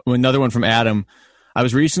 Another one from Adam. I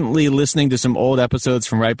was recently listening to some old episodes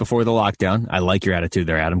from right before the lockdown. I like your attitude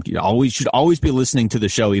there, Adam. You should always be listening to the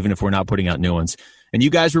show, even if we're not putting out new ones. And you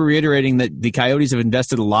guys were reiterating that the Coyotes have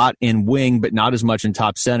invested a lot in wing, but not as much in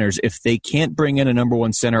top centers. If they can't bring in a number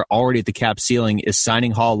 1 center already at the cap ceiling, is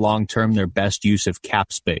signing Hall long-term their best use of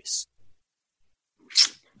cap space?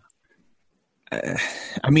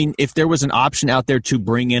 I mean, if there was an option out there to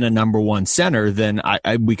bring in a number 1 center, then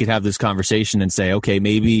we could have this conversation and say, okay,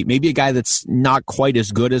 maybe a guy that's not quite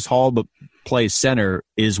as good as Hall, but plays center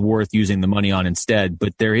is worth using the money on instead.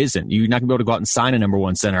 But there isn't. You're not going to be able to go out and sign a number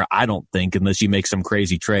 1 center, I don't think, unless you make some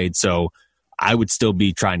crazy trade. So I would still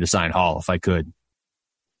be trying to sign Hall if I could.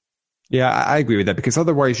 Yeah, I agree with that, because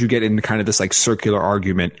otherwise you get into kind of this like circular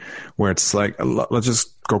argument where it's like, let's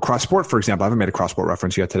just go cross sport, for example. I haven't made a cross sport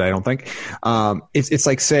reference yet today, I don't think. It's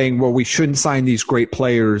like saying, well, we shouldn't sign these great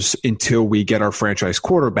players until we get our franchise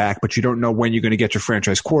quarterback, but you don't know when you're going to get your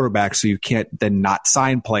franchise quarterback, so you can't then not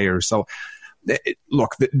sign players. So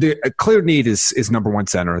look, the clear need is number 1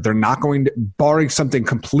 center. They're not going to, barring something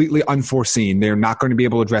completely unforeseen, they're not going to be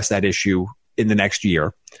able to address that issue in the next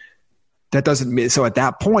year. That doesn't mean, so at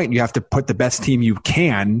that point, you have to put the best team you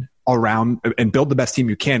can around and build the best team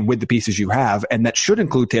you can with the pieces you have. And that should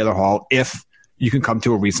include Taylor Hall if you can come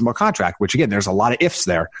to a reasonable contract, which again, there's a lot of ifs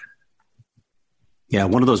there. Yeah,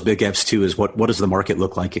 one of those big ifs too is what does the market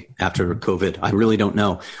look like after COVID? I really don't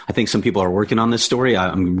know. I think some people are working on this story.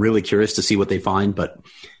 I'm really curious to see what they find, but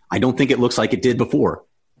I don't think it looks like it did before.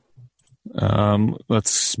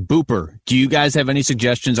 Let's Booper. Do you guys have any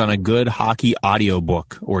suggestions on a good hockey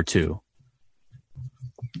audiobook or two?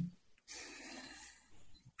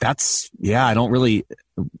 I don't really,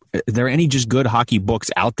 are there any just good hockey books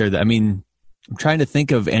out there that, I mean, I'm trying to think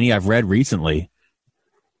of any I've read recently.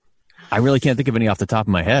 I really can't think of any off the top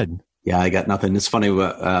of my head. Yeah, I got nothing. It's funny.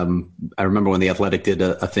 I remember when The Athletic did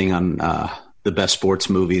a thing on the best sports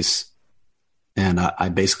movies, and I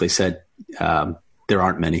basically said there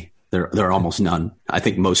aren't many. There are almost none. I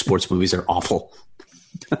think most sports movies are awful.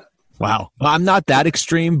 Wow. Well, I'm not that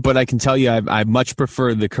extreme, but I can tell you I much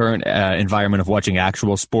prefer the current environment of watching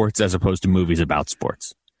actual sports as opposed to movies about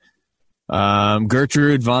sports.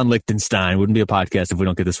 Gertrude von Lichtenstein. Wouldn't be a podcast if we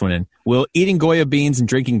don't get this one in. Will eating Goya beans and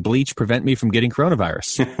drinking bleach prevent me from getting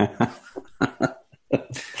coronavirus?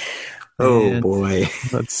 Boy.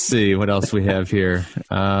 Let's see what else we have here.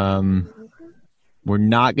 We're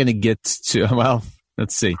not going to get to, well,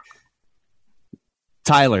 let's see.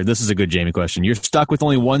 Tyler, this is a good Jamie question. You're stuck with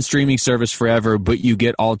only one streaming service forever, but you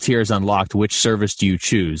get all tiers unlocked. Which service do you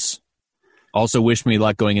choose? Also, wish me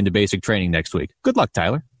luck going into basic training next week. Good luck,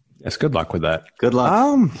 Tyler. Yes, good luck with that. Good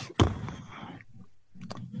luck.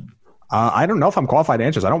 I don't know if I'm qualified to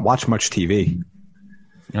answer this. I don't watch much TV.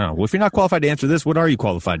 Oh, well, if you're not qualified to answer this, what are you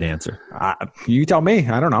qualified to answer? You tell me.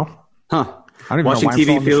 I don't know. Huh. I don't even know why I'm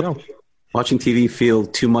still on the show. Watching TV feel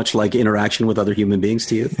too much like interaction with other human beings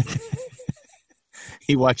to you?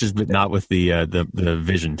 He watches, but not with the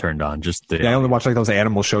vision turned on. I only watch like those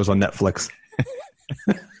animal shows on Netflix.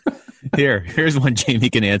 Here's one Jamie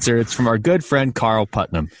can answer. It's from our good friend Carl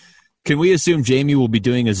Putnam. Can we assume Jamie will be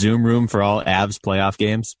doing a Zoom room for all Avs playoff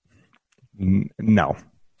games? No.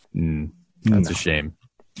 That's a shame.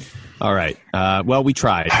 All right. Well, we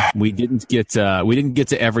tried. We didn't get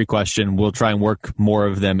to every question. We'll try and work more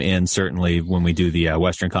of them in, certainly, when we do the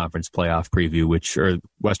Western Conference playoff preview, or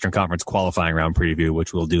Western Conference qualifying round preview,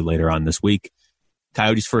 which we'll do later on this week.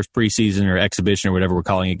 Coyotes' first preseason or exhibition or whatever we're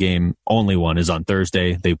calling a game, only one, is on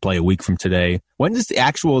Thursday. They play a week from today. When does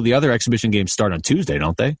the other exhibition games start on Tuesday,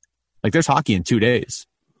 don't they? Like, there's hockey in 2 days.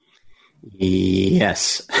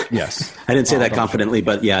 Yes. I didn't say that confidently,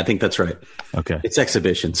 but yeah, I think that's right. Okay. It's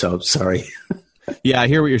exhibition, so sorry. Yeah, I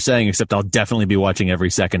hear what you're saying, except I'll definitely be watching every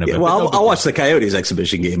second of it. Well, I'll watch the Coyotes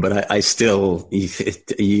exhibition game, but I still,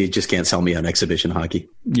 you just can't sell me on exhibition hockey.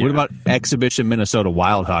 Yeah. What about exhibition Minnesota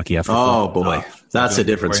Wild hockey? After boy, that's a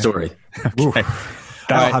different story. Okay.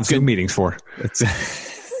 That'll have Zoom meetings for.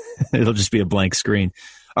 It'll just be a blank screen.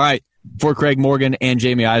 All right. For Craig Morgan and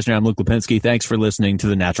Jamie Eisner, I'm Luke Lipinski. Thanks for listening to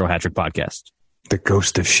the Natural Hat Trick Podcast. The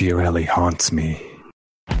ghost of Chiarelli haunts me.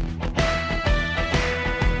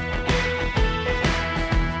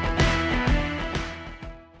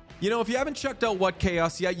 You know, if you haven't checked out What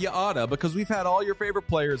Chaos yet, you oughta, because we've had all your favorite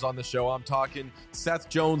players on the show. I'm talking Seth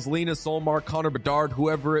Jones, Lena Solmar, Connor Bedard,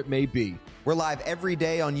 whoever it may be. We're live every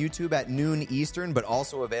day on YouTube at noon Eastern, but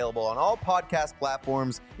also available on all podcast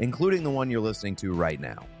platforms, including the one you're listening to right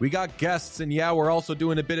now. We got guests, and yeah, we're also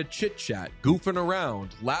doing a bit of chit-chat, goofing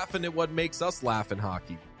around, laughing at what makes us laugh in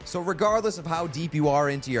hockey. So regardless of how deep you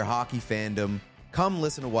are into your hockey fandom, come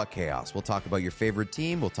listen to What Chaos. We'll talk about your favorite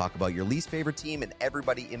team, we'll talk about your least favorite team, and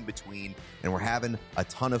everybody in between, and we're having a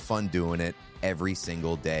ton of fun doing it every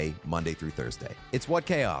single day, Monday through Thursday. It's What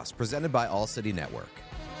Chaos, presented by All City Network.